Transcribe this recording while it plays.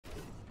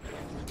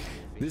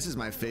This is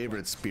my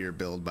favorite spear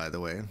build, by the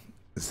way.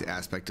 It's the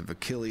aspect of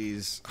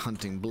Achilles,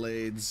 hunting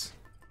blades,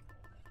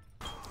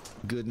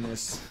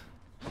 goodness.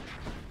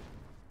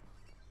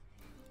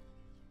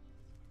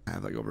 I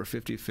have like over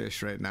 50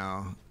 fish right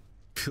now.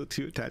 Feel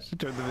too attached to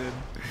turn them in.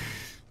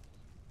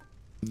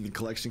 And the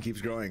collection keeps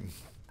growing.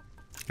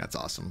 That's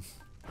awesome.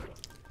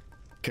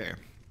 Okay,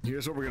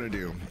 here's what we're gonna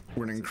do.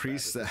 We're gonna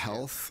increase the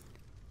health.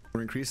 We're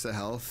gonna increase the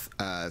health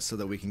so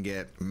that we can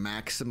get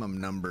maximum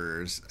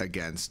numbers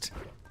against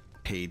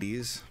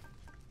Hades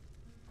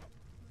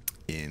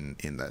in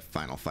that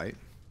final fight.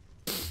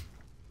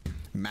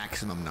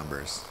 Maximum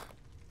numbers.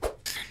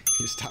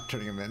 You stop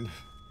turning them in.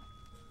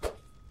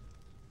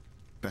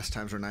 Best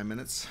times were 9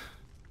 minutes.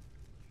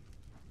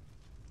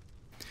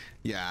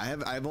 Yeah,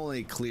 I've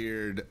only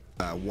cleared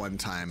one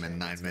time in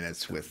 9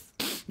 minutes with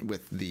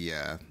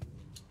the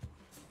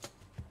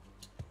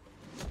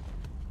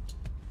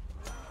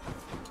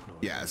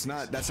yeah, that's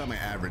not my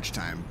average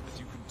time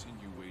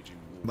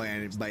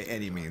by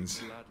any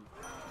means.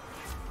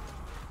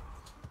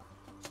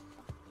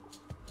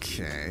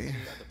 Okay.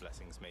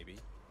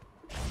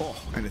 Oh,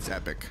 and it's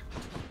epic.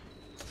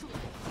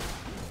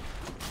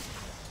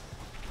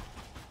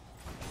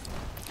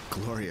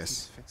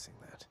 Glorious. Fixing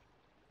that.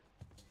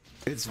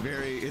 It's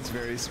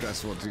very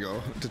stressful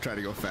to try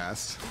to go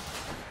fast.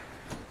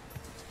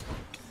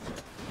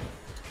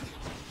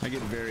 I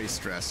get very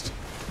stressed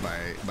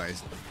by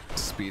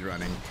speed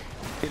running.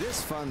 It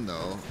is fun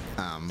though,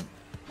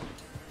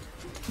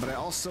 but I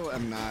also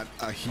am not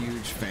a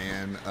huge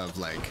fan of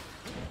like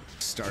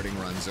starting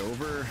runs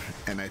over,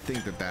 and I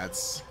think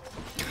that's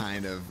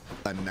kind of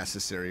a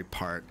necessary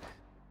part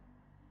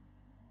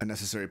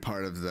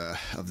of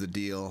the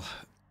deal.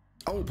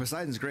 Oh,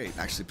 Poseidon's great.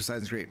 Actually,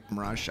 Poseidon's great.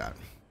 Mirage shot.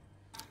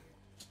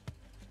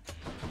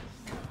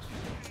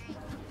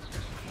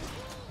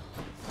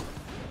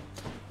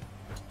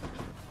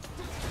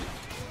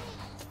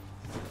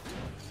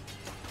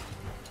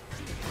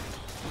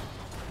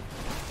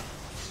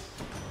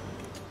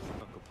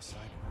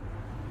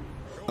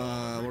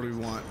 What do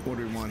we want? What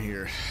do we want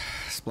here?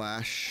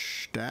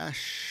 Splash,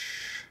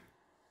 dash.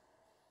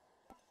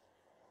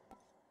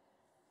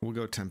 We'll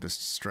go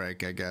Tempest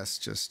Strike, I guess,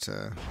 just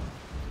to,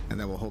 and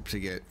then we'll hope to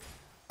get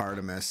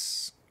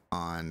Artemis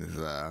on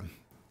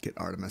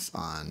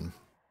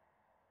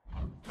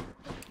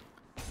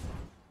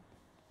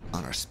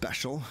our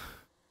special.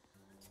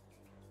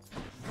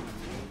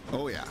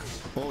 Oh yeah,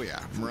 oh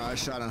yeah.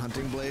 Mirage shot on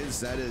hunting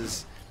blades. That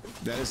is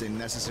a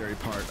necessary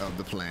part of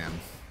the plan.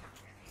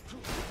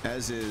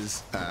 As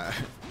is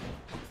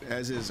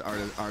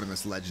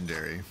Artemis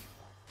Legendary.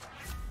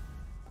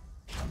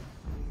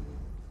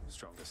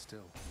 Stronger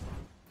still.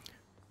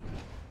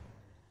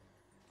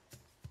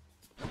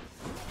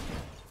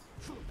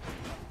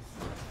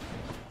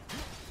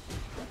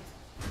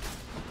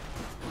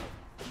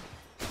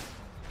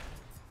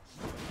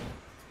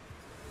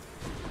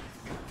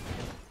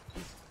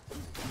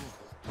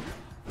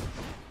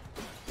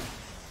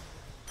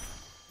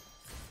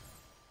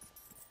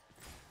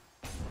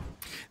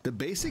 The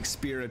basic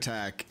spear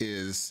attack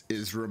is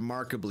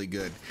remarkably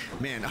good.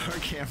 Man, our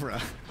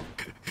camera,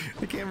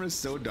 the camera is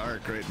so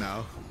dark right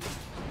now.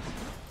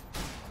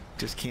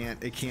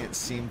 It can't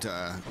seem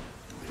to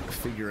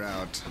figure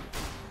out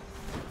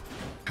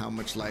how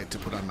much light to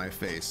put on my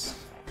face.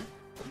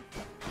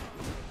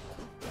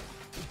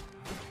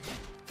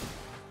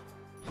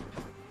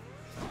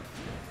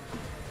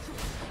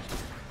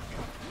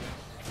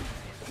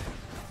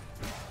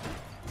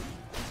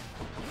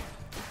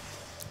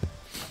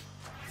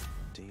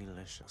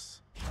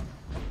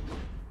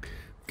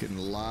 Getting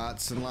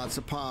lots and lots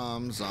of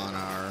palms on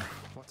our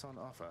What's on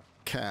offer?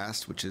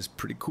 Cast, which is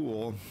pretty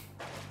cool.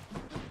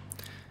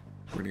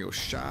 We're gonna go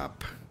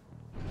shop.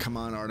 Come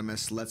on,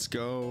 Artemis, let's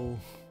go.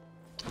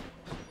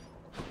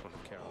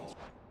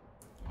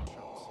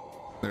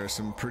 There's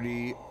some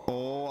pretty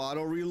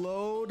auto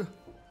reload.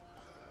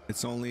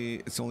 It's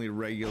only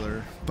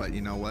regular, but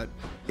you know what?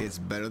 It's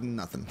better than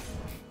nothing.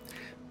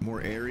 More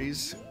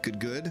Ares,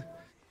 good.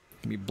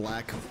 Give me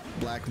black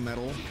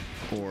metal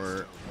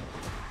or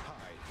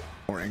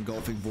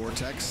engulfing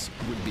vortex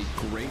would be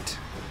great.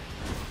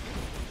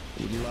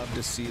 Would love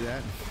to see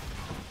that.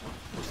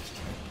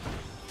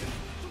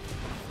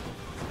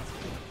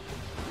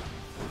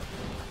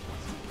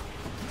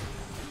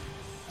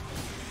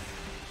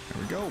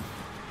 There we go.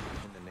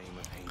 In the name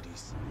of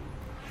Hades.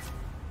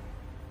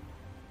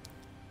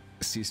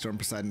 Sea Storm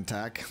Poseidon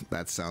attack.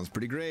 That sounds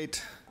pretty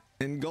great.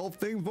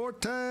 Engulfing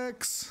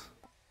vortex.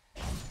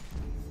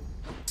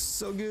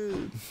 So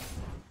good.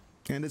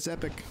 And it's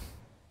epic.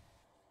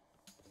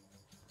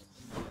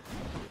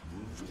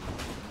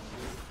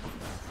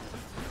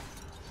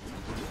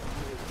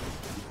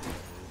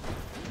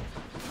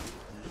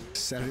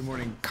 Saturday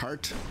morning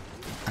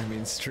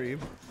stream.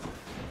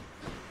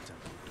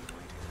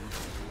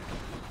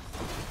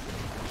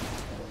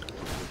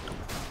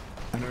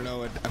 I don't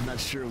know I'm not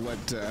sure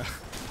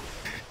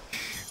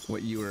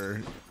what you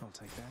were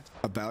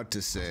about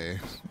to say.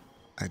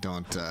 I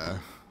don't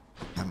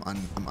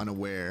I'm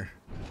unaware.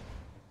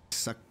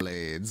 Suck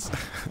blades.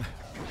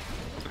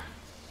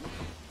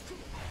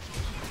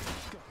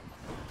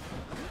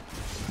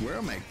 Where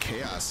are my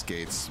chaos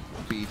gates,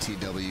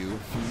 BTW?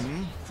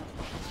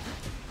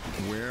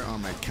 Where are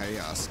my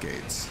chaos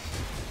gates?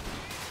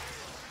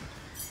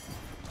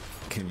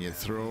 Can you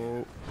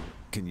throw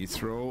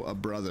a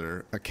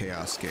brother a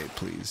chaos gate,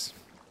 please?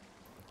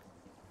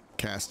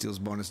 Cast deals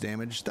bonus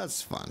damage.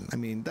 That's fun. I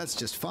mean, that's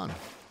just fun.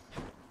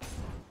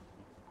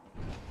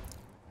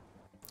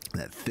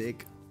 That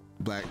thick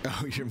black.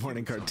 Oh, your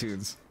morning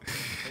cartoons.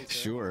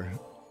 Sure.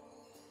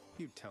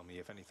 You'd tell me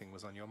if anything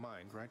was on your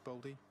mind, right,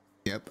 Baldy?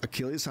 Yep,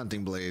 Achilles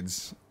hunting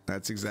blades.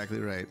 That's exactly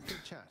right.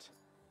 Good chat.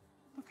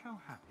 Look how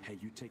happy. Hey,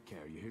 you take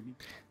care, you hear me?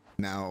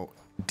 Now,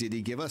 did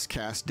he give us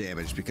cast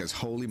damage? Because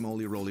holy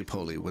moly roly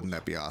poly, wouldn't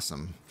that be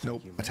awesome?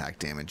 Nope, attack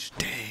damage.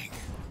 Dang.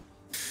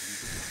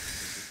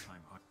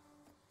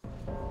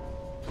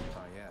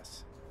 Ah,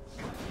 yes.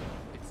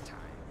 It's time.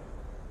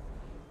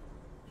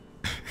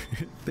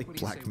 Thick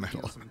black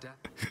metal.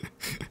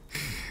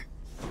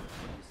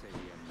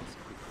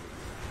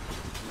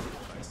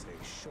 I say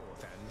sure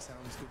then,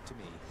 sounds good to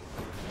me.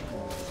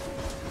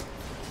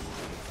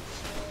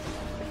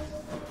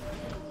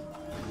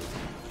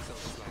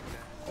 Results like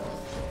that.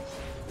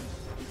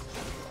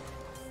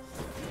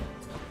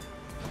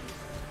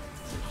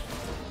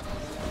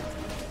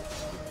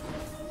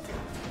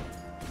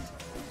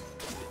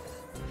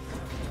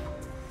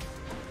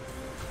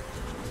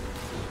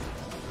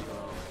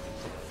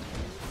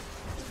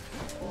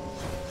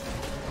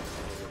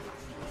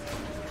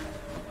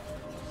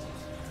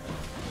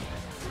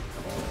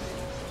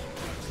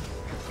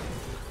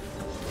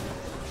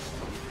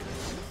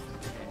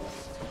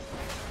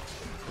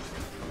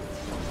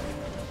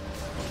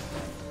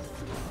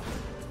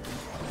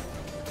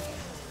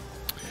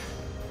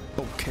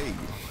 Okay.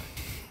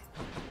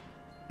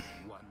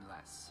 One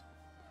less.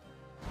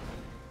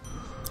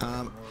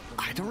 I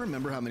don't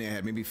remember how many I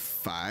had. Maybe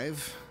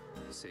 5?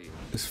 See.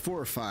 It's 4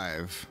 or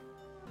 5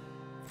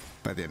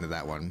 by the end of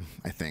that one,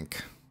 I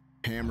think.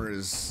 Hammer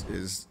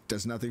does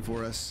nothing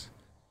for us.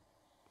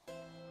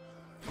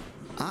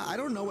 I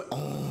don't know what.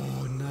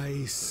 Oh,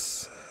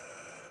 nice.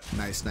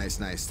 Nice, nice,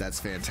 nice. That's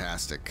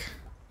fantastic.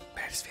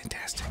 That is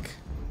fantastic.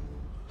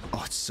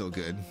 Oh, it's so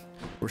good.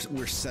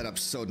 We're set up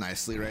so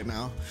nicely right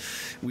now.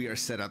 We are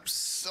set up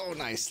so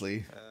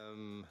nicely.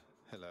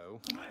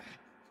 Hello.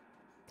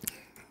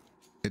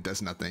 It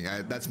does nothing.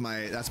 That's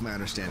my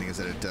understanding, is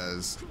that it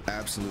does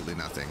absolutely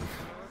nothing.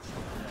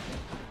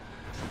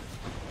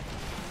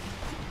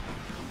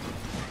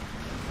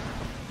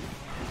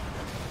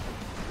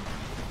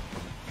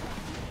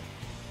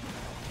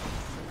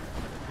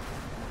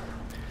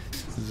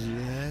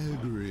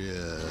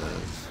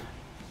 Zagreus.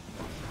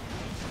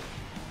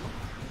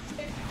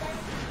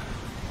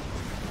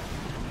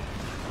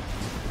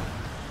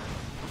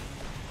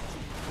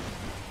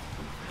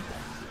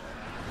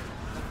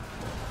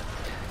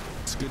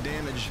 It's good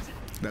damage.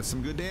 That's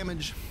some good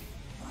damage.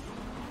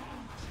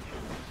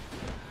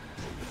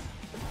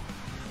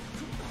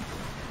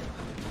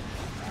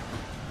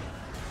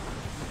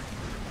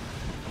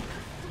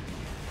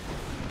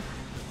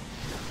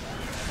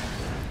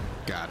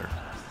 Got her.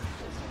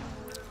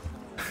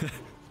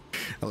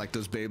 I like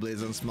those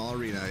Beyblades on small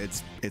arena.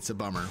 It's a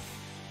bummer.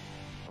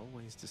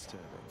 Always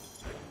disturbing.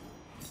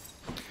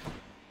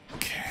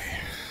 Okay.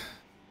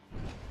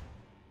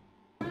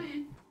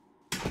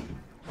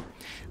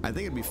 I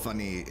think it'd be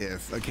funny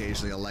if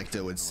occasionally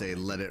Electa would say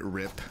 "let it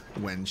rip"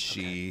 when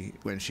she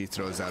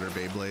throws out her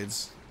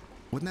Beyblades.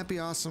 Wouldn't that be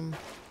awesome?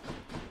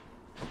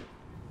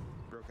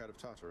 Broke out of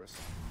Tartarus.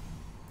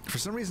 For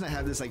some reason, I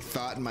have this like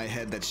thought in my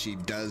head that she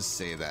does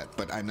say that,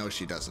 but I know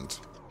she doesn't.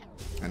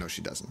 I know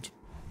she doesn't.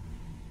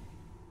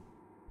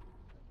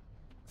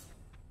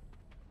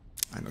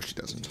 I know she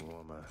doesn't.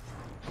 Warmer.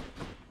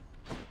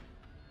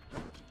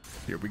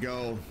 Here we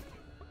go.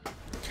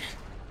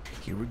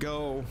 Here we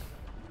go.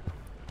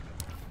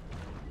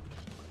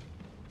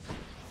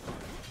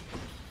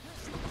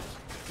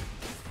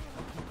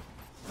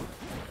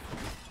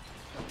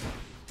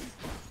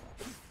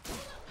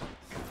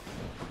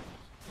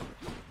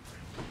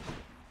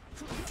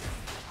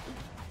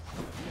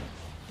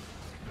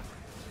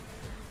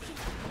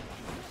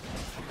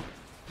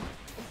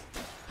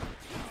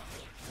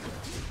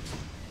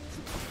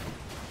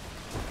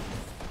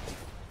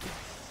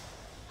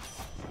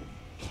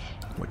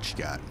 What you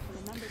got?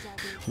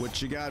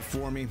 What you got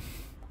for me?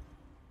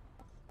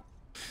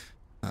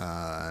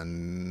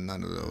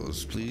 None of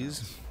those,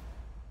 please.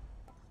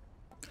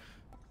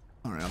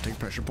 All right, I'll take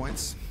pressure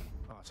points.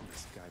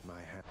 Artemis, guide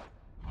my hand.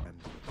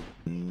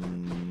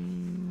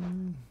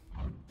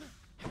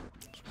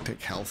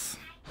 Take health.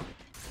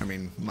 I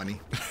mean, money.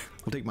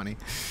 We'll take money.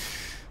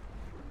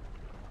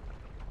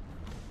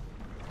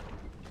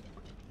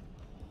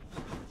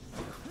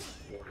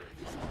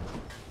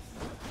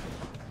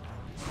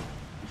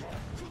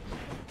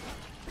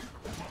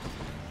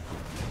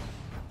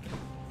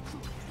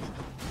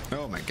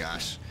 Oh my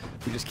gosh.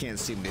 We just can't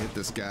seem to hit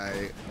this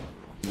guy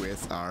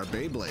with our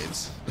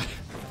Beyblades.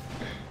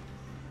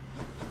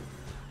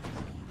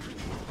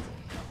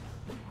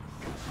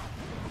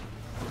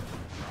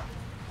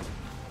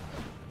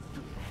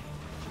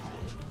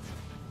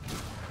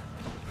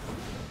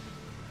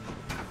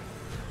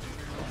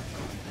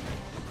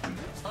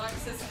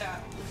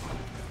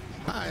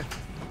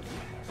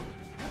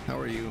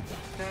 are you?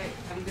 Right,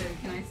 I'm good.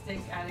 Can I stick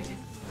Atticus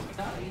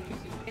out in your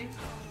suitcase?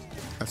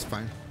 That's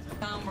fine.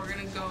 We're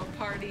gonna go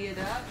party it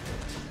up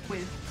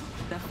with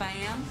the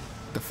fam.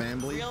 The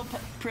family.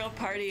 Real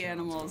party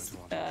animals.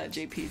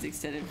 JP's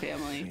extended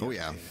family. Oh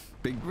yeah,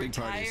 big parties.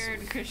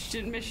 Retired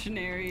Christian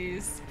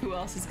missionaries. Who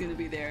else is gonna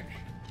be there?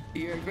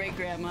 Your great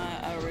grandma,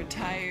 a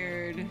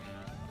retired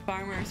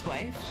farmer's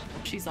wife.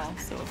 She's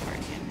also a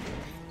party animal.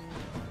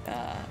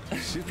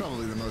 She's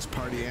probably the most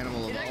party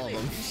animal of all of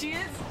them. She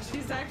is.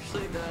 She's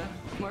actually the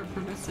more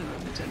permissive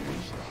of the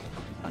generation.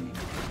 Funny.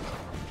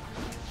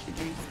 She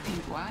drinks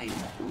pink wine.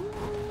 Ooh,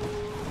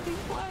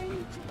 pink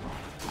wine.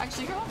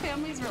 Actually, her whole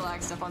family's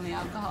relaxed up on the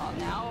alcohol.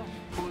 Now,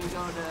 when we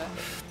go to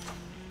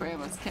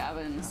Grandma's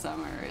cabin in the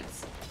summer,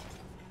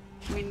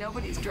 I mean,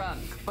 nobody's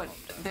drunk, but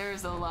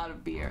there's a lot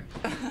of beer.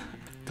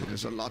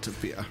 There's a lot of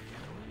beer.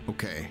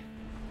 Okay.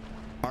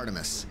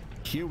 Artemis,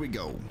 here we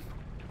go.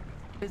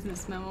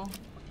 Business memo.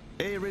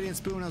 Hey, Radiant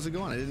Spoon, how's it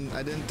going?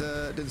 I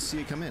didn't see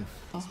you come in.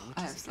 Oh,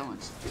 I have so much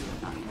to do.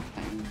 I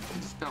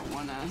just don't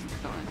want to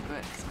go into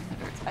it because my head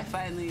hurts. I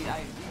finally,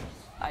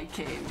 I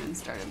caved and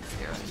started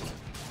steroids.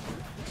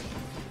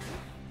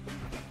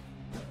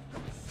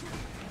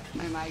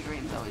 My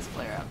migraines always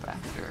flare up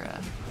after a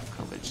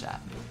COVID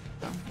shot.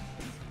 So,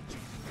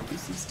 do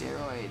some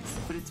steroids,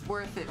 but it's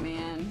worth it,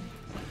 man.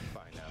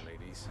 Bye now,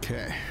 ladies.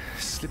 Okay,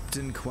 slipped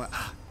in quite.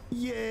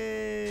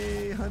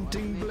 Yay!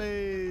 Hunting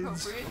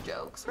blades. Appropriate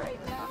jokes right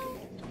now.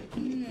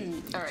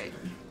 All right.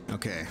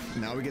 Okay,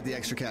 now we get the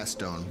extra cast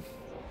stone.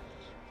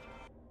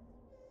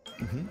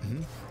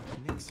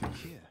 Nick's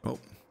here. Oh,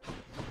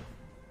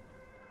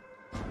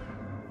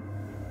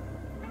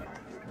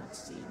 Not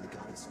seen the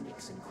goddess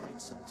Nyx in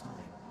quite some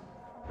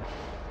time.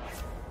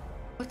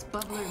 What's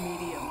bubbler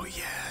medium? oh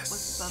yes.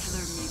 What's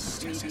bubbler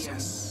medium?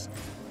 Yes.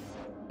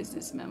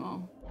 Business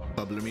memo.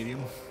 Bubbler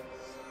medium.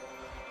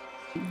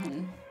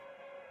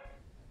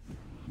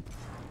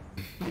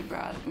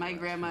 My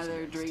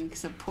grandmother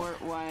drinks a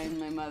port wine.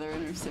 My mother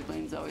and her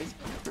siblings always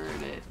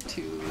preferred it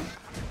to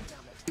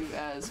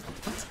as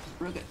what's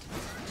rugged.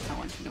 I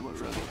want you to know what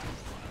rugged.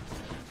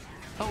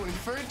 Oh,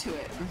 referred to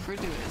it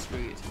as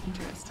rude.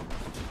 Interesting.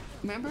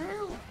 Remember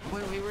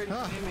when we were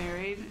newly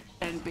married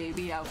and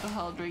baby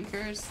alcohol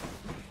drinkers?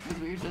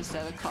 Because we were just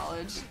out of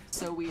college,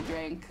 so we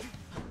drank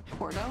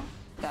Porto.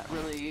 That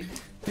really.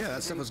 Yeah,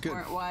 that stuff was good.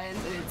 Port wines,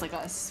 and it's like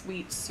a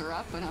sweet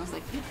syrup, and I was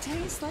like, it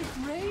tastes like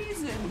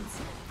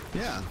raisins.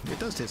 Yeah, it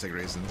does taste like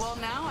raisins. Well,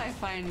 now I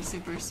find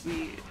super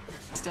sweet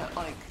stuff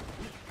like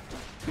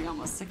be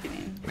almost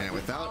sickening. Man,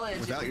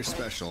 without your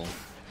special.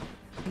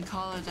 In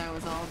college, I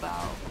was all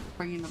about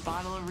bringing a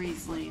bottle of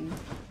Riesling.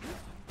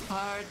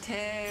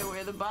 Partey,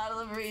 where the bottle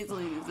of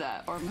Riesling is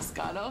at, or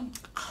Moscato.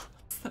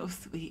 So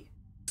sweet.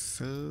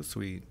 So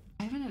sweet.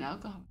 I haven't had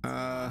alcohol.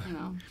 You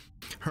know.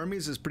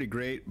 Hermes is pretty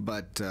great,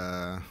 but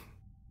I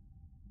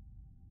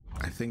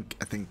think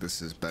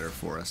this is better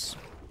for us.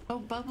 Oh,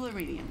 bubbler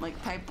medium, like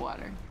pipe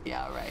water.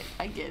 Yeah, right.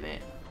 I get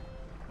it.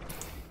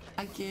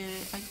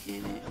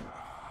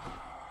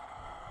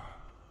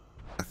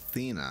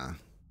 Athena.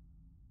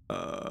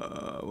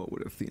 What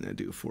would Athena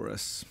do for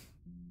us?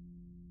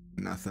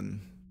 Nothing.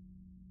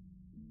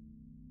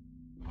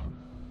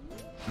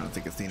 I don't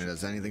think Athena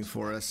does anything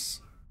for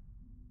us.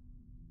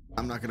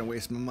 I'm not gonna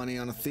waste my money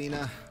on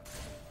Athena.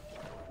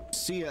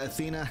 See ya,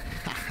 Athena.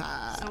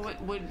 So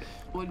what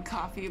would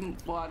coffee and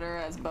water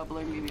as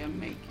bubbler medium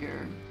make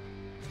your...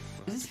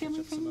 Is this family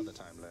Some friendly? other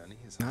time, Lerny.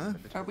 Huh?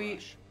 Are we...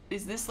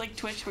 Is this like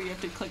Twitch where you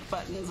have to click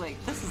buttons like,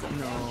 this is a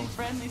family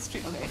friendly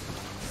stream? Okay.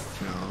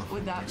 No.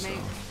 Would that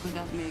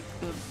make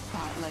the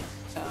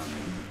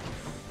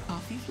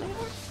coffee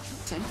flavor?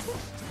 Scented?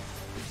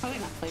 Probably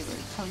not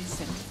flavored, probably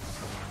scented.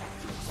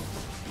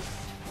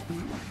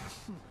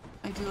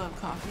 I do love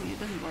coffee, it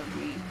doesn't love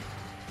me.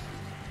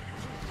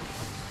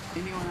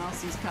 Anyone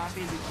else use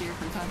coffee as a cure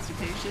for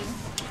constipation?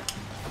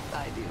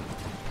 I do.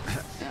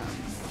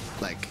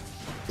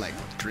 Like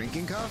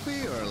drinking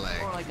coffee or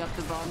like up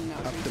the bum, no,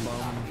 up the drinking bum.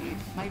 coffee.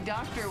 My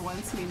doctor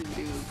wants me to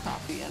do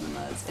coffee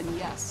enemas, and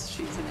yes,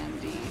 she's an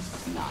MD,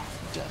 not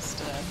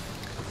just a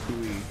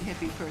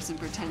hippie person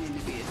pretending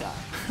to be a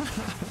doctor.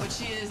 But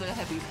she is a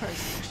hippie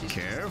person. She's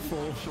Careful.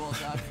 an actual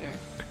doctor.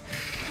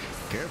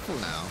 Careful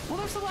now. Well,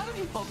 there's a lot of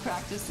people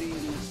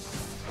practicing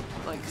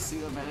like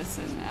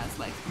pseudo-medicine as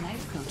like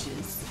life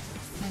coaches.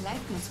 My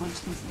life coach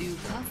wants me to do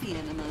coffee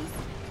enemas.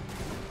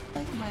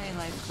 Like my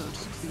life coach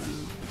to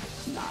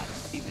not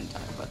even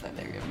talk about that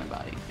area of my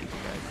body. Thank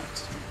you very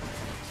much.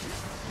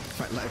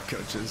 My life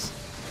coaches.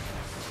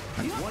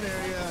 That's You know, one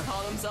area. people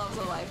call themselves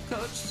a life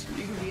coach.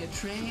 You can be a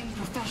trained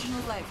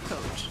professional life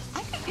coach.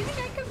 You think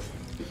I could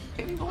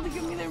get people to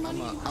give me their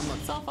money? I'm a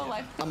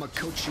life coach. I'm gonna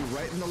coach you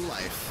right in the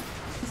life.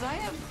 Because I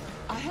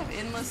have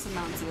endless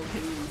amounts of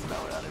opinions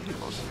about what other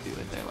people should do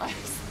with their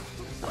lives.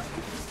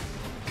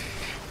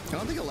 I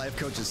don't think a life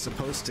coach is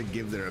supposed to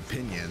give their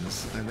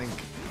opinions. I think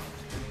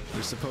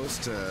they're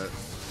supposed to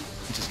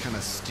just kind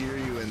of steer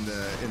you in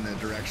the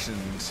direction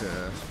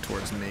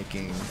towards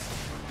making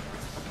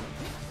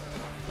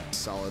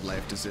solid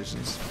life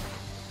decisions.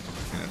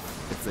 And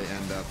if they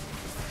end up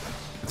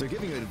they're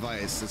giving you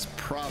advice, it's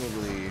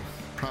probably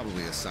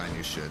a sign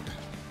you should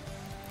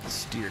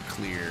steer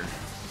clear.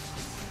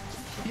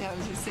 Yeah, I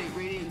was gonna say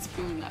Radiant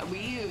Spoon.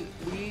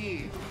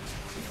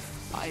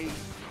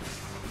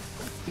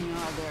 You know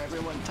how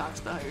everyone talks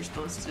about how you're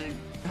supposed to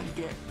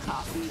get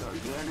coffee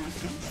organic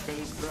and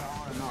stay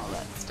grown and all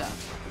that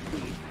stuff.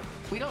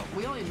 We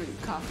only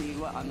drink coffee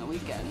on the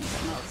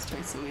weekends. I know it's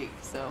twice a week,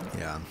 so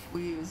Yeah.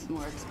 we use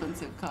more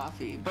expensive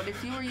coffee. But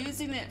if you were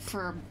using it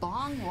for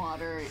bong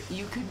water,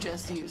 you could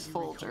just use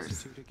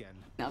Folgers.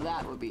 Now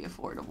that would be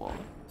affordable.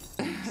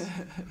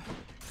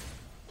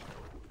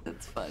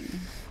 That's fun.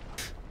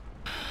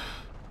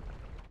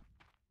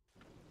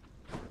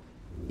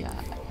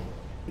 Yeah.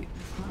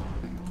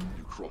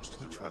 You crossed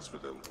the transfer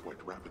zone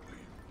quite rapidly.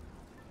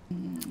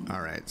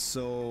 All right,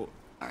 so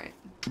All right.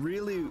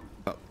 really,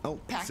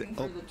 Packing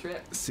for the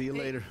trip. See you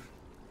later.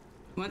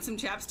 Want some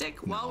chapstick?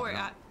 While we're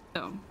at.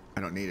 Oh.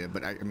 I don't need it,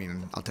 but I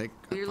mean, I'll take.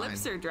 Your fine.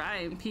 lips are dry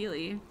and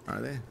peely.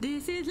 Are they?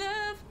 This is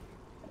love.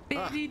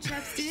 Baby,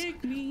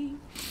 chapstick me.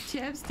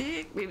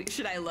 Chapstick. Maybe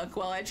should I look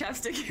while I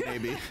chapstick you?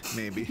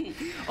 Maybe.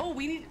 Oh,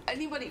 we need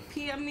anybody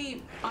PM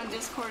me on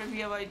Discord if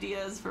you have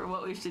ideas for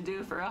what we should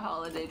do for a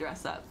holiday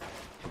dress up.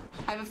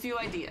 I have a few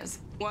ideas.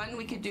 One,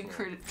 we could do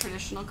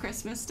traditional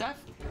Christmas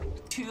stuff.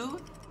 Two,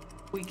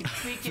 we could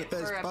tweak it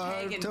for a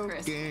pagan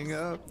Christmas.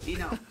 Up. You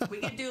know,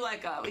 we could do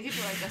like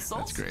a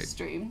solstice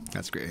stream.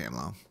 That's great,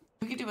 Hamlo.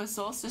 We could do a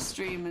solstice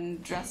stream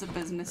and dress up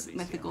as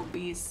mythical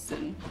beasts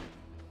and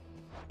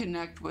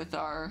connect with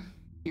our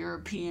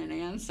European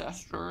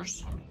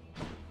ancestors.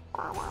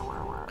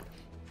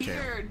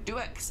 Peter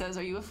Dueck says,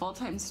 "Are you a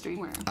full-time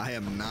streamer?" I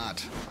am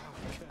not.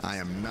 I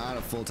am not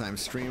a full-time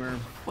streamer.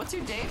 What's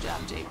your day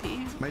job,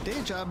 JP? My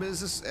day job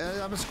is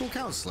I'm a school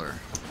counselor.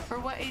 For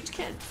what age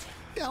kids?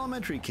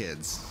 Elementary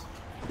kids.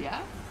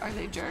 Yeah? Are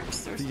they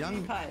jerks or The sweetie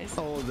young pies?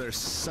 Oh, they're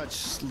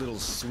such little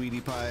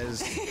sweetie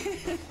pies.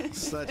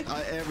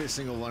 Every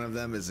single one of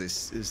them is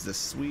the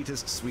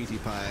sweetest sweetie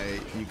pie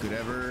you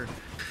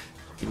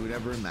would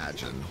ever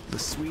imagine. The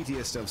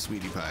sweetest of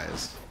sweetie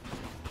pies.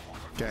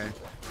 Okay?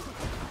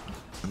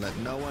 And let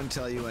no one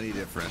tell you any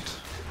different.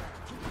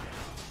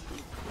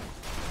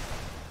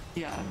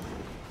 Yeah.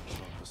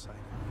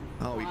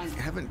 Oh, we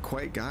haven't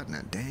quite gotten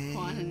it. Dang.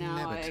 Juan, and now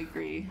I nabbit.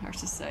 agree. Our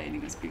society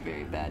must be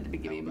very bad to be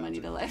giving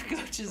money to life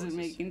coaches and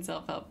making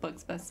self-help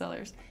books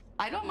bestsellers.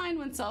 I don't mind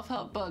when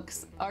self-help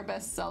books are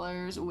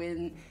bestsellers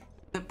when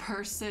the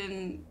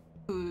person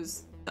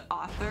who's the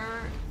author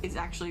is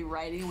actually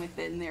writing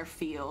within their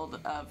field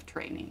of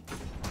training.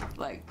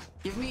 Like,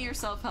 give me your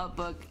self-help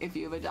book if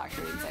you have a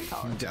doctorate in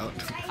psychology.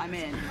 Don't. I'm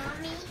in.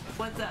 Mommy,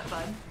 What's that,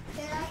 bud?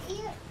 did I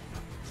eat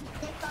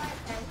nickel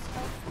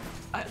pencil?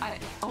 I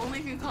only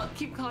if you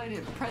keep calling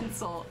it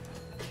pretzel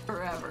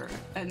forever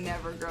and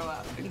never grow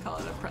up and call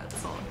it a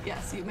pretzel.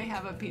 Yes, you may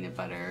have a peanut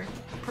butter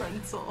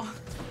pretzel.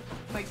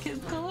 My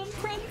kids call them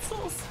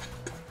pretzels.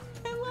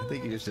 I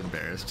think you just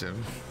embarrassed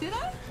him. Did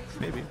I?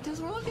 Maybe. Does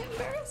Roland get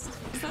embarrassed?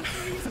 Is that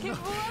what he's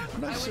capable of?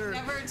 I'm not I sure. would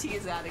never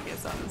tease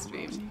Atticus on the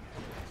stream.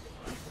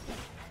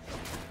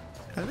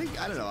 I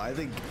don't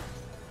know.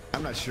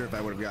 I'm not sure if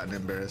I would have gotten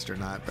embarrassed or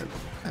not, but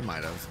I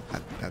might have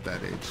at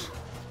that age.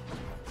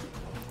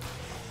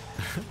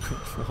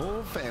 The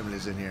whole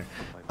family's in here.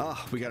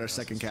 Oh, we got our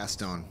second cast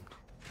stone.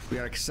 We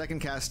got our second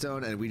cast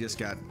stone, and we just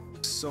got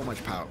so much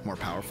more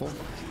powerful.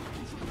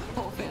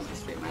 Whole family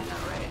stream, I know,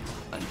 right?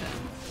 Fun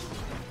time.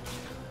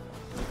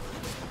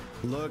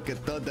 Look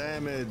at the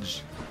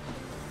damage.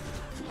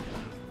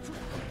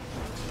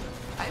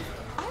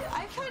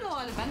 I find a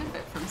lot of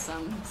benefit from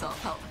some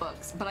self-help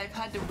books, but I've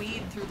had to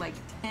weed through like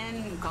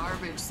 10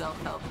 garbage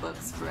self-help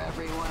books for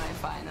every one I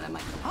find, and I'm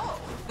like, oh,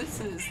 this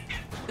is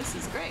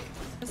great.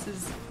 This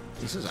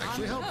is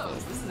actually on the helpful.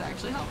 nose. This is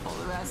actually helpful.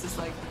 The rest is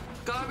like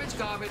garbage,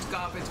 garbage,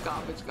 garbage,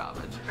 garbage,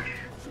 garbage.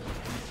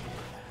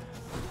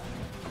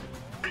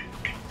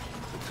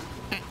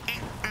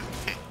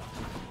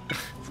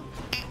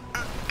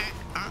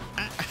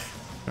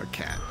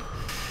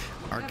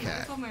 Our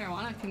cat. Medical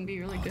marijuana can be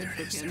really good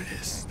for There it kids.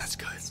 is. That's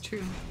good. It's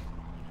true.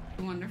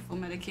 A wonderful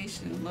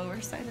medication,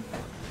 lower side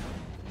effect.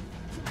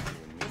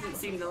 Doesn't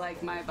seem to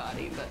like my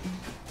body, but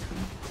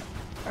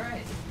all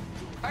right.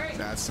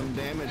 That's some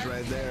damage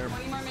right there.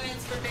 20 more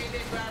minutes for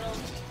David Rattle.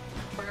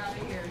 We're out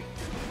of here.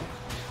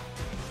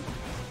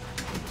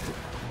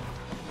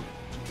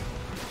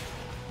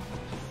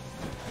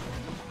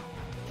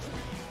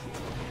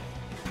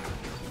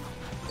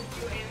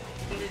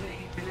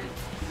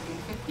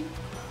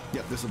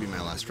 Yep, this will be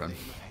my last run.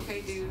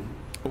 Okay, dude.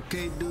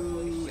 Okay,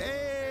 dude.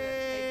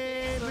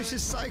 Hey,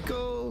 vicious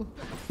cycle.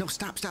 No,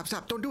 stop.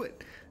 Don't do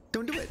it.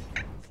 Don't do it.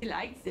 She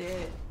likes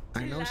it.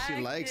 I know she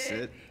likes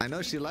it. I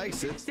know she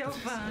likes it. So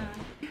fun.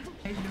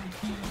 I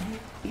love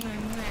it.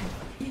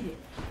 Eat it.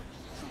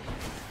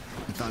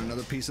 I found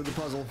another piece of the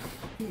puzzle.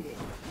 Eat it.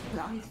 Put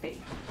on his face.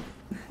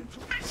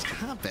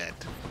 Stop it.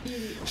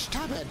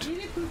 Stop it.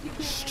 Eat it,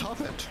 pussycat.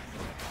 Stop it.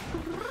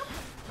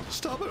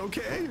 Stop it,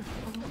 okay?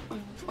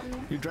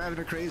 You're driving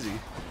her crazy.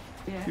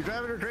 Yeah. You're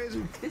driving her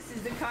crazy. This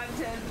is the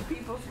content the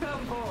people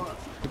come for.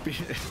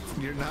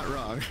 You're not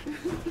wrong.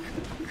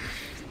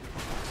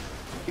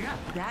 You're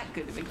not that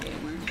good of a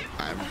gamer.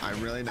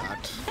 I'm really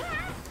not.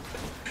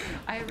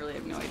 I really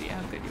have no idea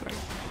how good you are.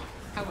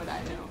 How would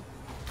I know?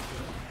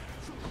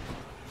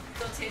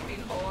 Still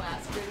taping whole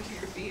aspirin to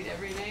your feet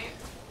every night?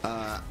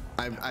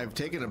 I've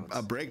taken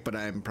a break, but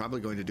I'm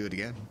probably going to do it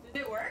again.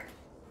 Did it work?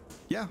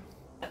 Yeah.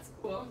 That's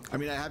cool. I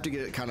mean, I have to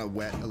get it kind of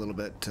wet a little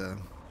bit.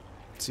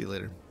 See you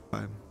later.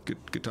 Bye.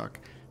 Good talk.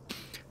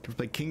 To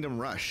play Kingdom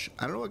Rush.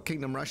 I don't know what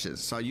Kingdom Rush is.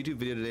 Saw a YouTube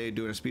video today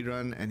doing a speed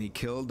run, and he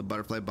killed the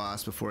butterfly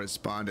boss before it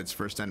spawned its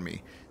first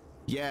enemy.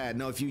 Yeah,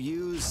 no. If you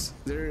use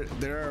there's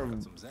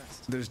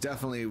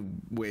definitely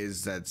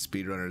ways that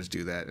speedrunners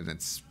do that, and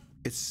it's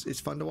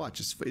fun to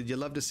watch. You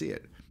love to see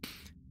it.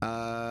 Go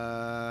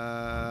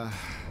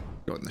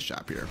in the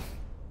shop here.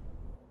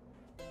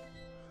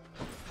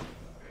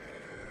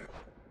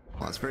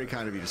 Well, it's very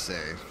kind of you to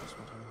say.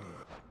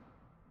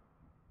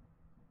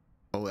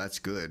 Oh, that's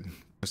good.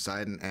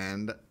 Poseidon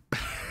and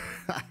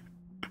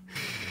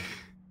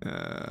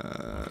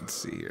let's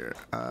see here.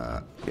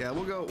 Yeah,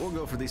 we'll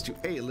go for these two.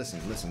 Hey, listen.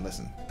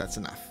 That's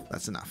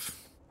enough.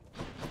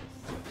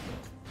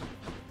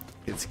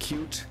 It's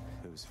cute.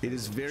 It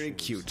is very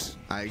cute.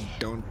 I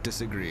don't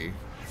disagree.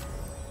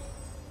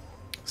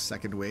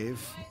 Second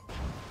wave?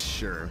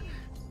 Sure.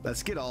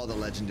 Let's get all the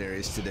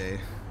legendaries today.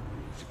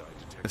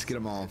 Let's get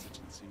them all.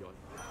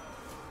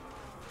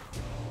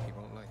 He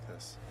won't like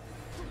this.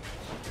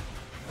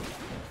 I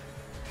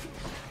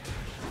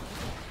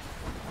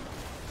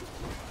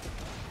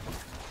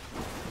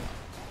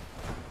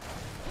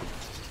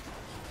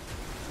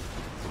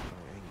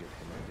angered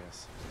him, I guess.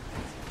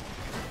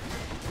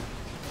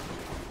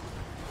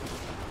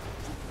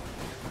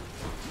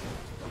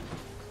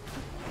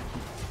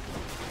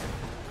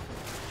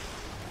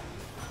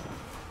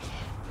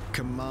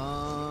 Come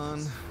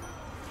on.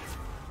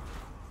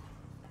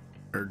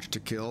 Urge to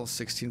kill,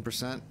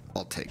 16%.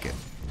 I'll take it.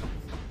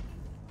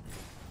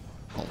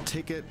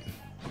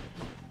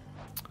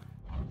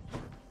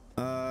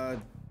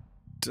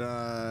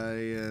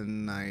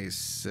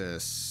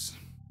 Dionysus.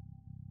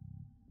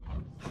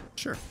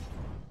 Sure.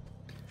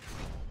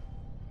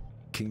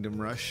 Kingdom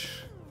Rush.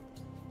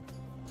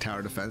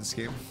 Tower defense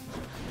game.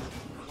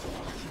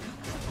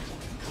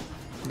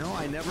 No,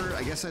 I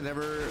guess I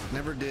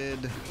never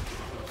did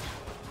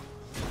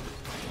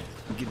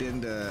get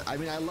into. I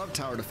mean, I love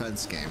tower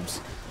defense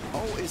games.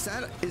 Oh, is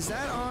that an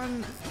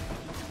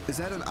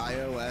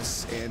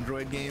iOS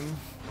Android game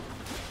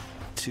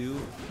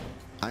too?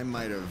 I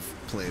might have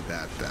played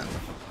that then,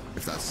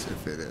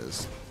 if it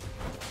is.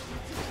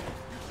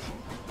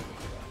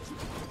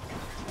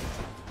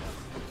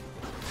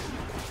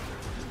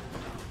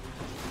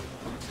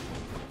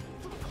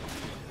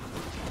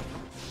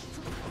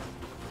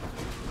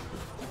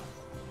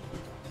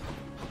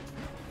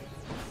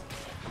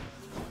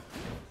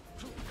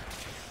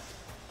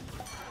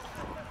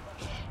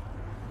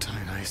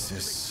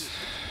 Dionysus.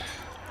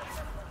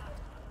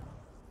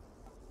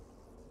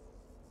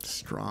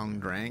 Strong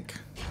drank.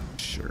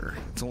 Sure.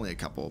 It's only a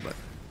couple, but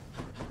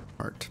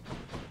art.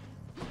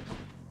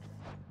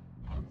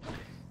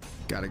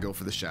 Gotta go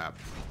for the shop.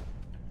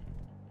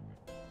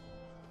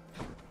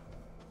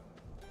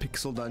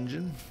 Pixel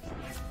Dungeon.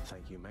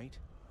 Thank you, mate.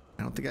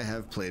 I don't think I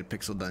have played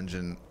Pixel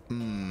Dungeon.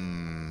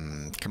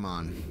 Come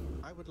on.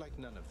 I would like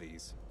none of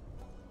these.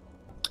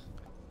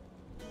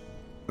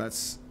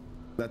 That's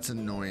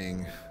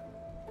annoying.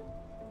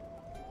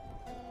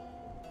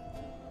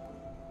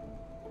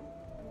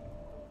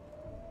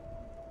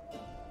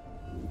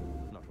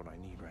 Not what I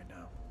need right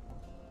now.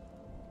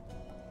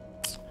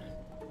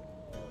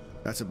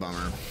 That's a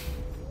bummer.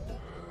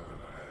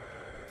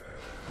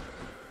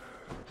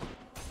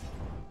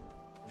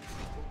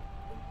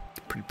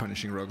 Pretty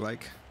punishing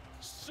roguelike.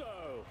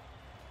 So,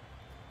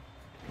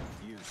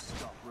 you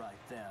stop right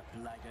there,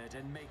 blackguard,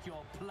 and make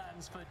your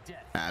plans for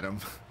death. Adam.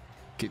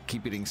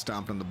 Keep getting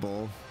stomped on the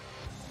bowl.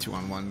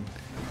 2-on-1.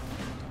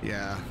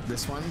 Yeah,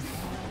 this one.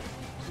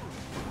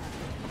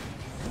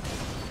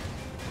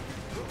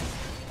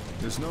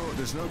 There's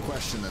no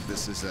question that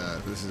this is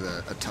a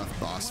tough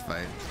boss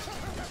fight.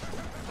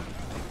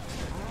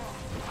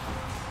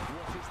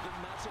 What is the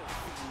matter,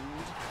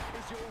 fiend?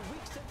 Is your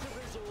weak sense of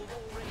resolve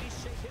already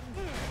shaken?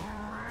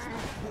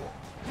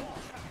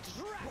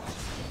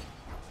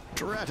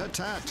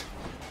 Drat-a-tat.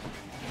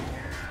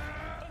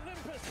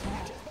 Olympus,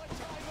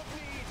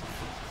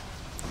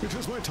 It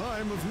is my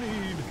time of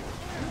need.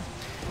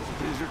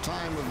 It is your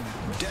time of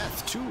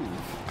death too,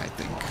 I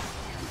think.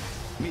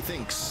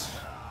 Methinks.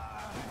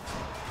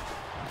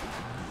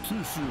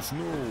 Theseus,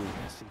 no.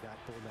 See that,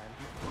 poor man?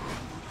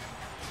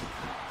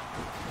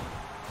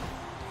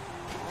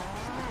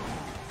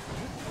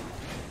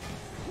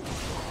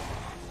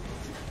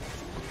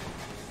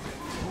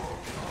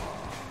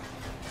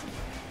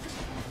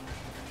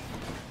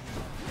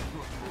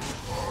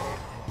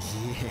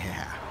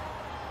 Yeah.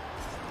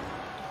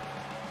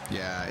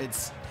 Yeah,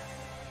 it's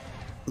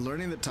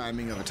learning the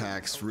timing of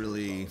attacks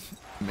really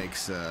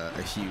makes a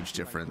huge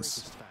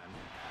difference. Fan.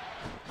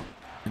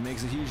 It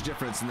makes a huge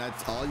difference, and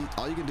that's all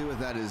you can do with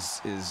that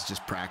is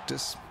just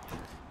practice.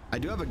 I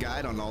do have a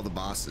guide on all the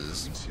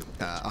bosses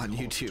on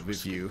YouTube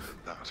if you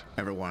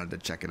ever wanted to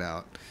check it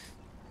out.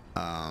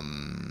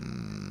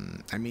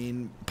 I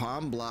mean,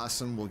 Palm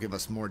Blossom will give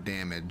us more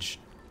damage,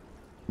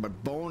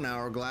 but Bone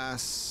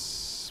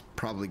Hourglass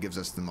probably gives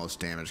us the most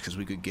damage because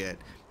we could get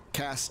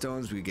cast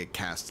stones, we could get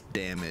cast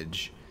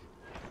damage,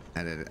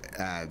 and it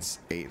adds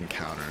 8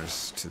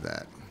 encounters to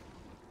that.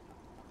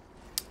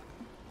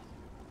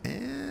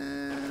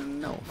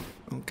 And no.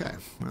 Okay,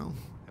 well,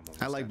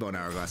 I like Bone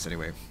Hourglass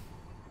anyway.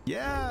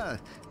 Yeah,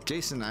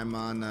 Jason, I'm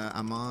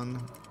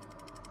on.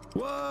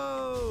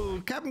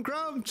 Whoa, Captain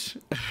Crunch.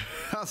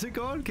 How's it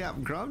going,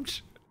 Captain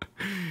Crunch?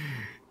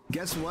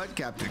 Guess what,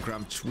 Captain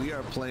Crunch? We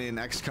are playing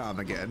XCOM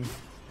again.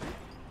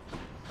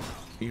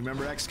 You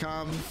remember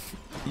XCOM?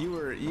 You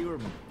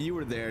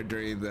were there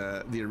during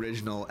the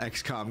original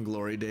XCOM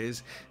glory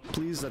days.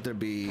 Please let there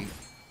be.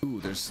 Ooh,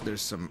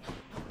 there's some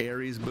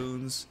Ares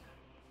boons.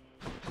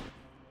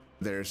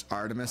 There's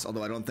Artemis,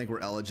 although I don't think we're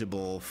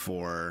eligible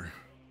for.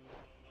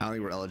 I don't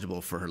think we're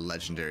eligible for her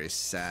legendary,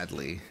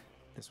 sadly.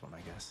 This one,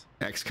 I guess.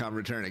 XCOM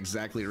Return,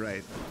 exactly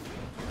right.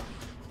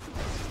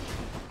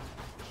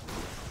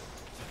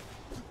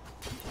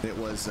 It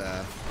was,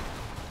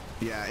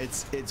 yeah,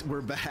 it's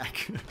we're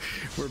back.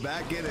 We're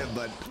back in it,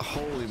 but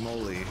holy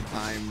moly,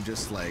 I'm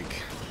just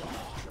like,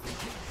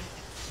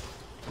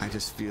 I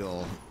just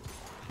feel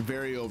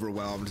very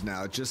overwhelmed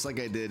now, just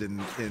like I did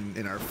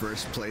in our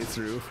first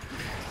playthrough.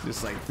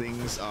 Just like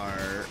things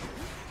are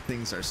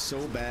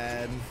so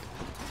bad.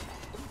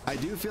 I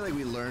do feel like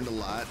we learned a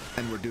lot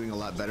and we're doing a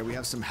lot better. We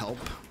have some help.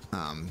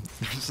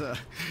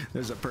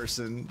 There's a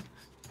person,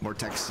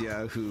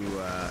 Mortexia, who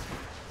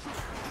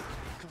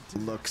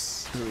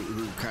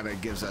who kind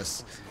of gives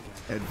us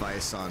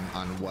advice on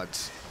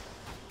what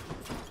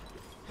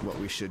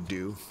we should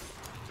do,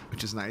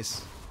 which is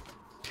nice.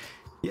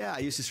 Yeah, I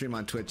used to stream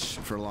on Twitch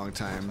for a long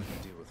time.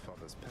 Deal with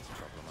father's pest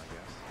problem, I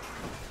guess.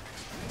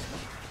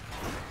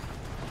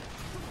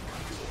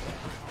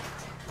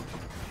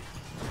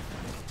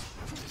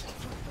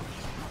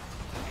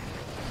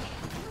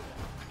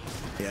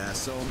 Yeah,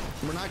 so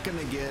we're not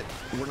gonna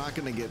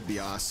get the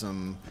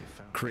awesome,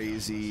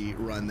 crazy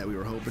run that we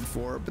were hoping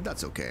for, but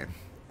that's okay.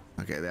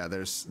 Okay, yeah,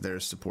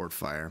 there's support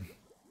fire.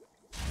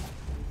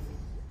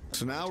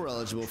 So now we're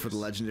eligible for the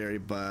legendary,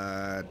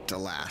 but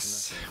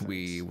alas,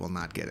 we will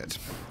not get it.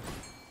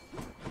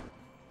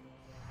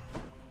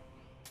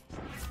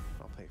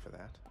 I'll pay for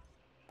that.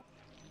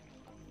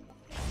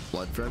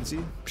 Blood Frenzy?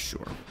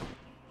 Sure.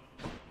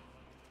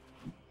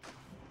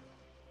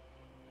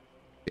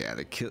 Yeah,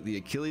 the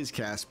Achilles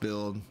cast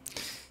build,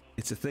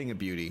 it's a thing of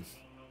beauty.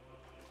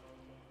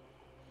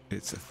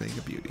 It's a thing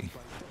of beauty.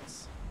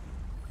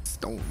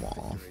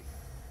 Stonewall.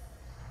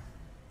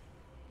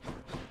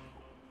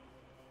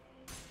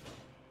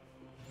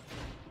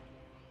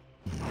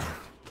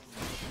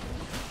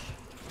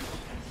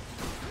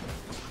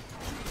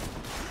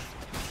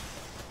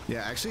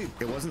 Yeah, actually,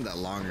 it wasn't that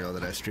long ago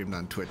that I streamed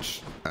on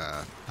Twitch.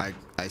 I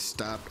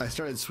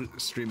started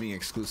streaming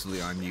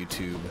exclusively on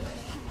YouTube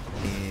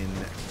in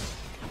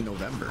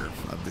November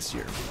of this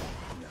year.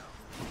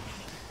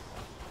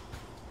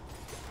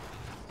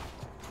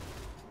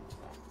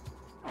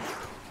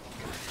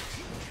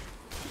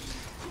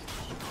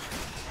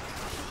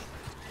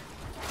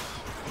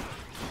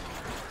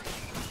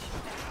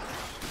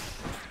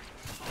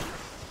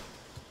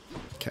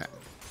 Okay.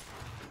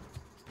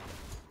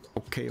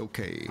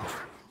 Okay.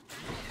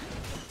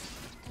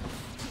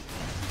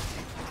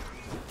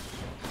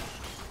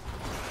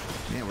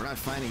 Man, we're not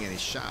finding any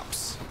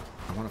shops.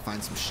 I want to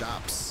find some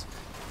shops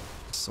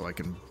so I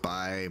can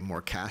buy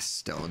more cast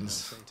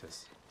stones.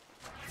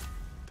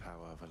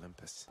 Power of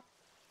Olympus.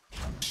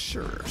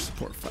 Sure,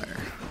 support fire.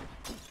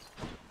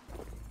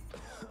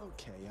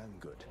 Okay, I'm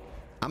good.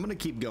 I'm gonna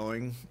keep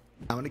going.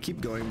 I'm gonna keep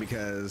going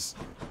because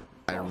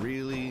I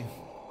really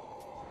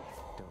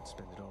Don't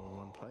spend it all in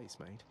one place,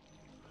 mate.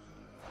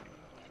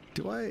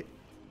 Did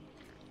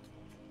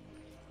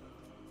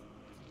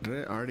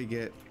I already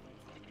get?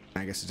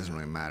 I guess it doesn't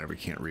really matter. We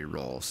can't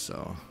re-roll,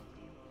 so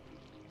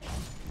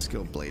let's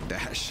go Blade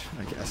Dash,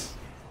 I guess.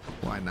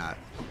 Why not?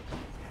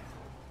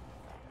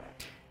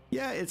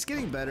 Yeah, it's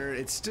getting better.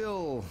 It's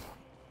still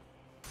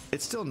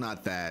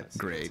not that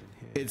great.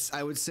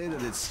 I would say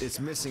that it's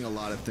missing a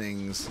lot of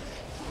things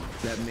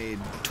that made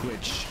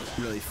Twitch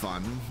really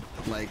fun.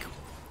 Like,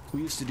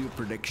 we used to do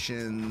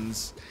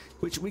predictions,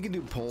 which we can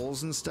do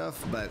polls and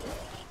stuff, but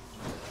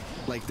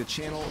like the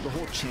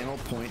whole channel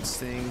points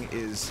thing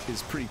is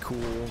pretty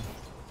cool.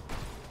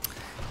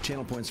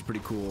 Channel points are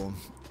pretty cool.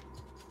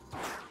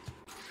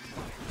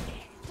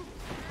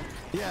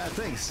 Yeah,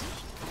 thanks.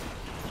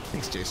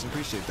 Thanks, Jason.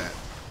 Appreciate that.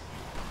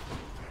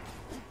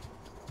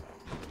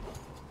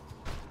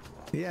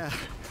 Yeah.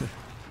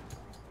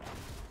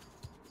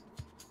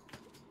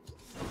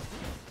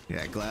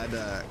 Yeah, glad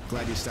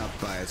you stopped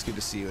by. It's good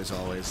to see you as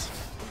always.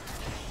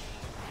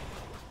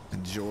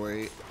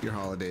 Enjoy your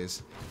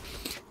holidays.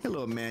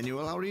 Hello,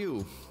 Emmanuel. How are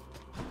you?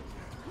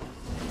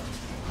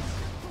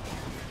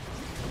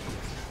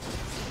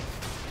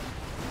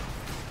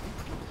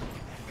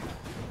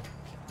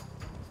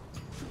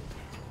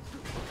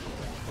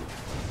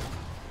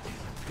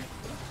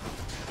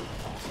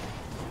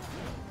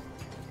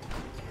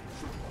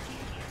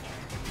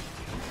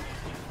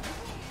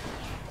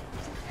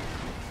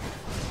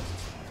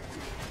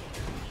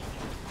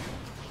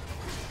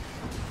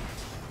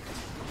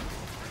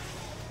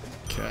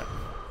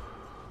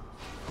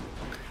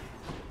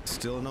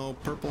 Still no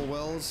purple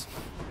wells?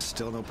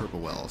 Still no purple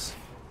wells.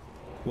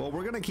 Well,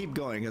 we're gonna keep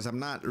going because I'm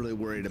not really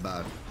worried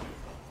about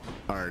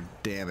our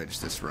damage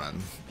this run.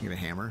 You gonna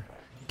hammer?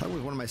 I talked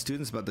with one of my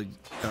students about the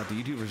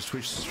YouTube versus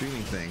Twitch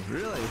streaming thing.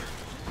 Really?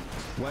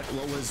 What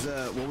was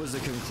the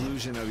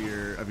conclusion of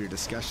your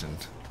discussion?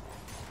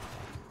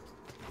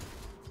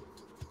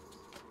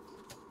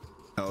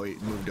 Oh, he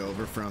moved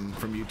over from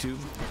YouTube?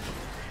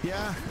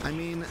 Yeah, I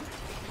mean,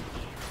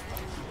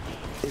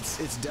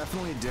 it's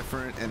definitely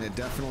different, and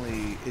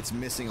it's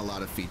missing a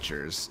lot of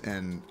features,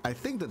 and I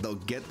think that they'll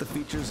get the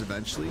features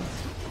eventually.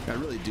 I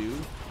really do.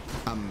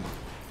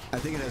 I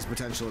think it has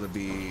potential to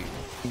be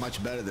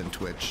much better than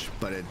Twitch,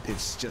 but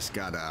it's just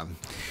got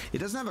it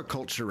doesn't have a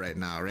culture right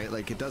now, right?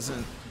 Like, it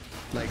doesn't,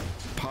 like,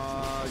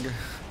 Pog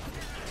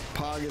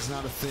is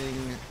not a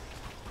thing.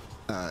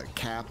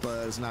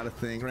 Kappa is not a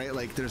thing, right?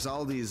 Like, there's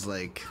all these,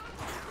 like,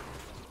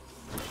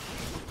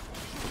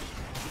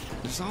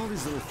 there's all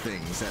these little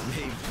things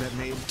that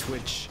made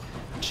Twitch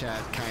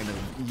chat kind of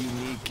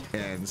unique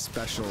and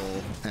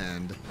special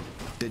and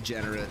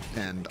degenerate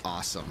and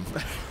awesome.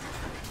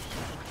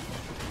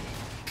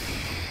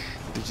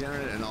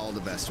 Degenerate in all the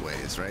best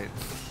ways, right?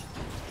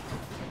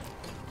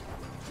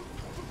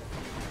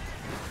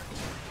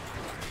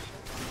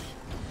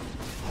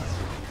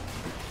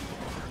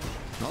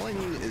 All I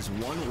need is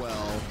one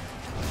well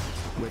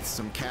with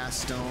some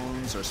cast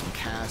stones or some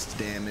cast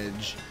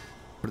damage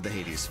for the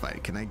Hades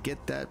fight. Can I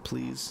get that,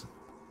 please?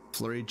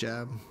 Flurry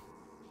jab?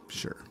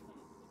 Sure.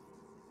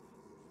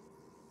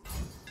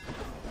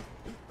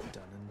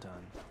 Done and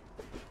done.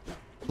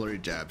 Flurry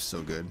jab's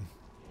so good.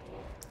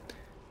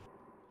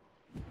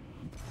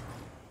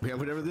 Yeah,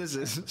 whatever this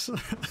is.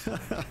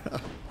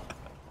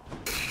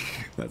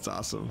 That's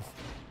awesome.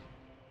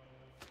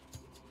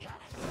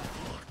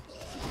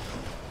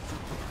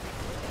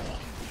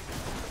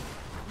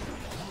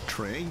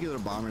 Triangular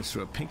bombers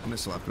threw a pink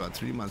missile after about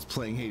 3 months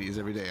playing Hades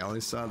every day. I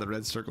only saw the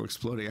red circle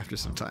exploding after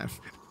some time.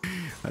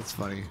 That's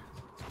funny.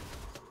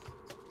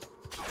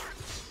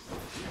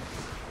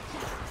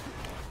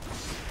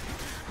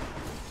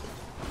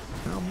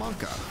 Oh,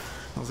 Monka.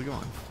 How's it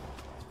going?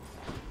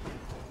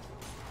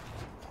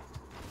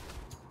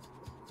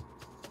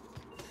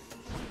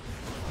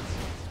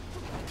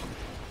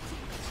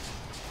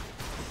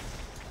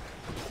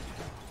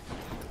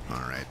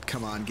 Alright,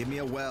 come on, give me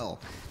a well.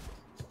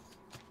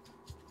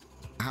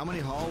 How many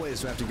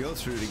hallways do I have to go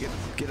through to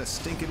get a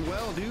stinking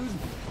well, dude?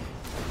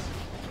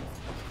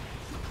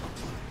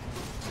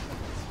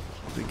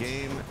 The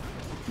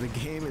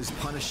game is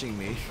punishing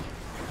me.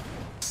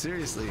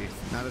 Seriously,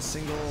 not a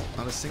single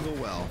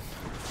well.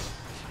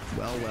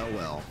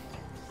 Well.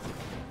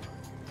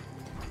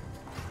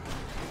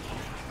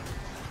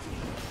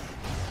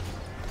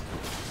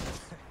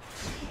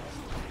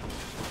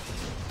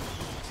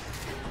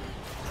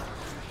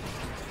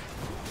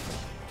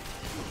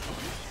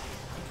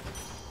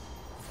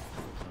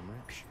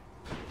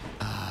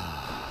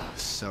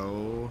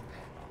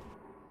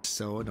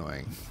 So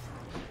annoying.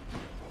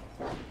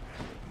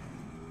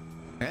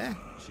 Eh?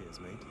 Cheers,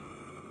 mate.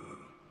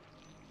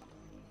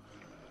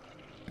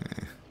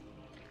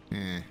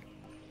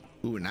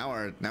 Ooh, now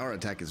our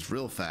attack is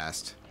real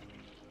fast.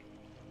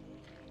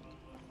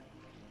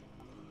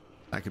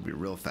 That could be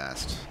real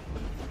fast.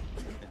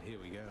 And here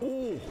we go.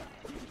 Ooh.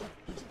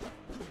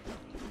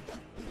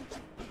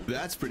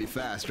 That's pretty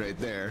fast right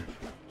there.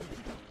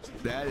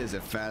 That is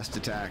a fast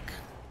attack.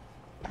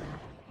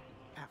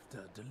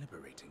 After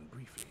deliberating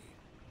briefly,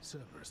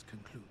 Cerberus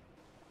conclude.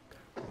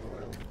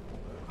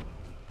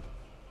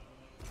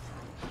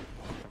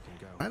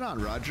 Right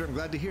on, Roger. I'm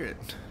glad to hear it.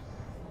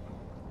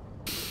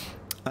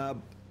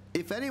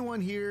 If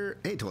anyone here,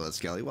 hey, Toilet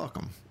Skelly,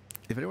 welcome.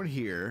 If anyone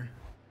here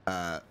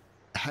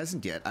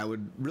hasn't yet, I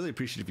would really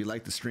appreciate if you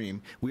like the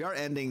stream. We are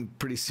ending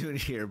pretty soon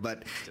here,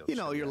 but you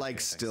know, your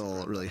likes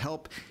still really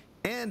help.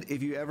 And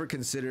if you ever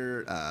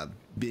consider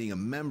being a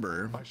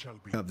member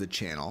of the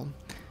channel,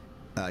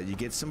 you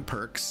get some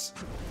perks,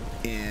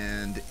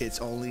 and it's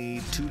only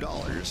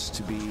 $2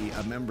 to be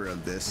a member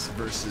of this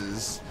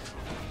versus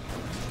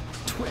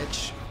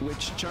Twitch,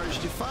 which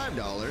charged you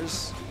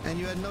 $5, and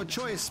you had no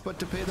choice but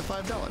to pay the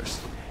 $5.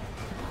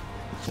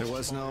 There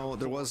was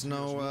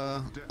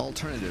no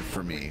alternative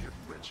for me,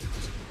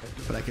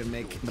 but I can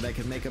make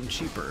them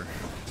cheaper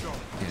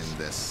in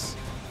this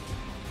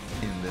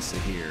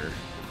here.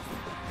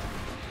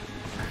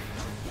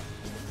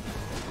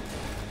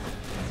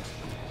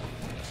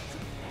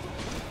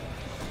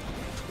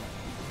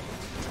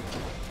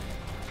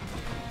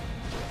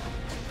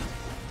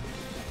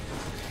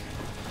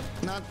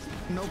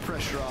 No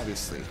pressure,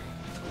 obviously.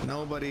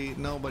 Nobody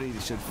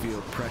should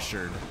feel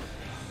pressured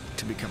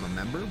to become a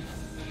member.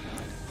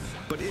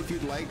 But if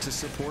you'd like to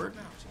support,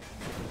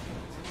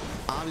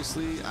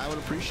 obviously I would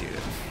appreciate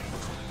it.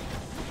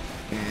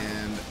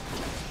 And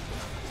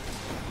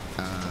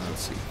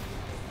let's see.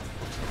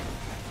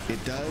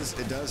 It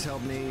does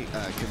help me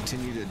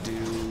continue to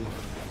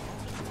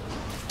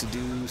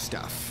do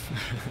stuff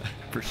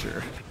for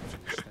sure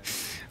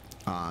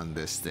on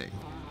this thing.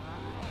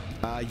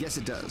 Yes,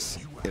 it does.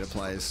 It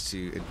applies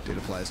to it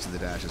applies to the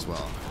dash as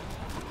well.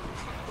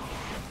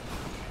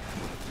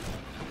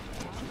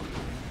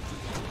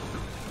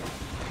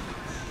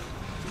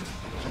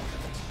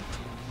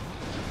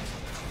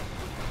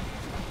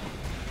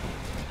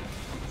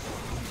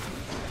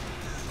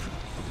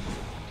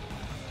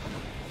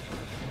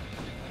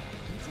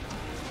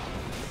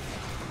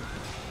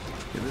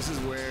 Yeah, this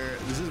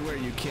is where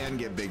you can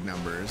get big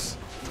numbers.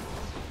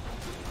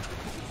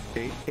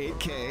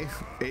 8K.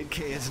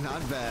 8K is not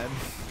bad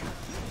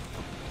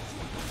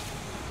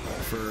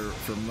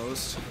for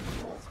most.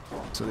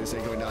 So they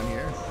say going down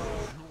here.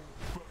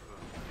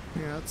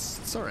 Yeah,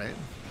 it's all right.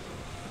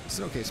 It's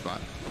an okay spot.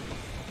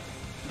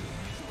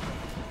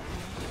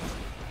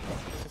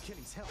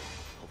 Achilles, help.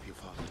 Hope your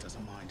father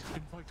doesn't mind.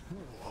 Invite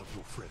more of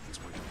your friends,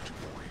 my little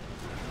boy.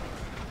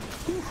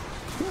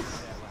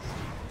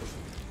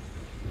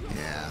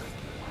 Yeah.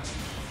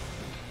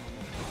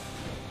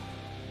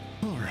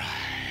 All right.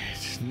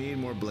 Need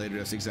more blade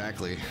rifts,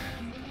 exactly.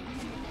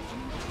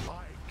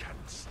 I can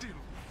still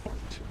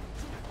fight.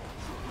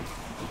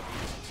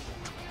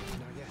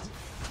 Not yet.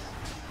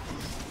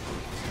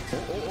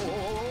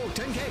 Oh,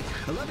 10K,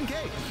 11K,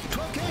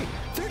 12K,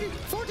 30,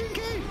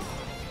 14K.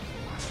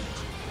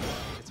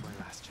 It's my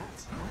last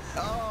chance.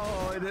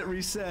 Oh, and it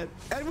reset.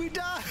 And we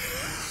died.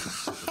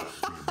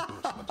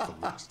 Reimbursement for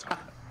last time.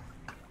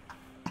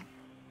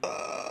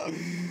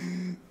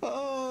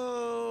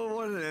 Oh,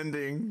 what an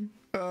ending.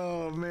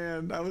 Oh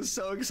man, I was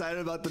so excited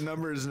about the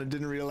numbers and I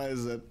didn't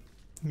realize that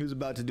he was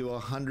about to do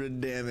 100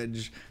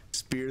 damage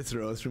spear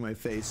throw through my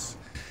face.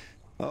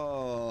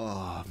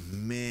 Oh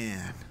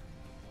man.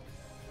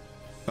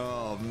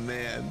 Oh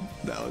man,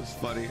 that was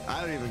funny.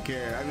 I don't even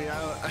care. I mean,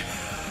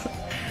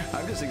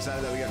 I'm just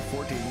excited that we got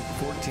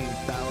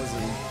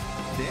 14,000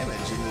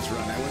 damage in this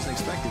run. I wasn't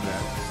expecting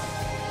that.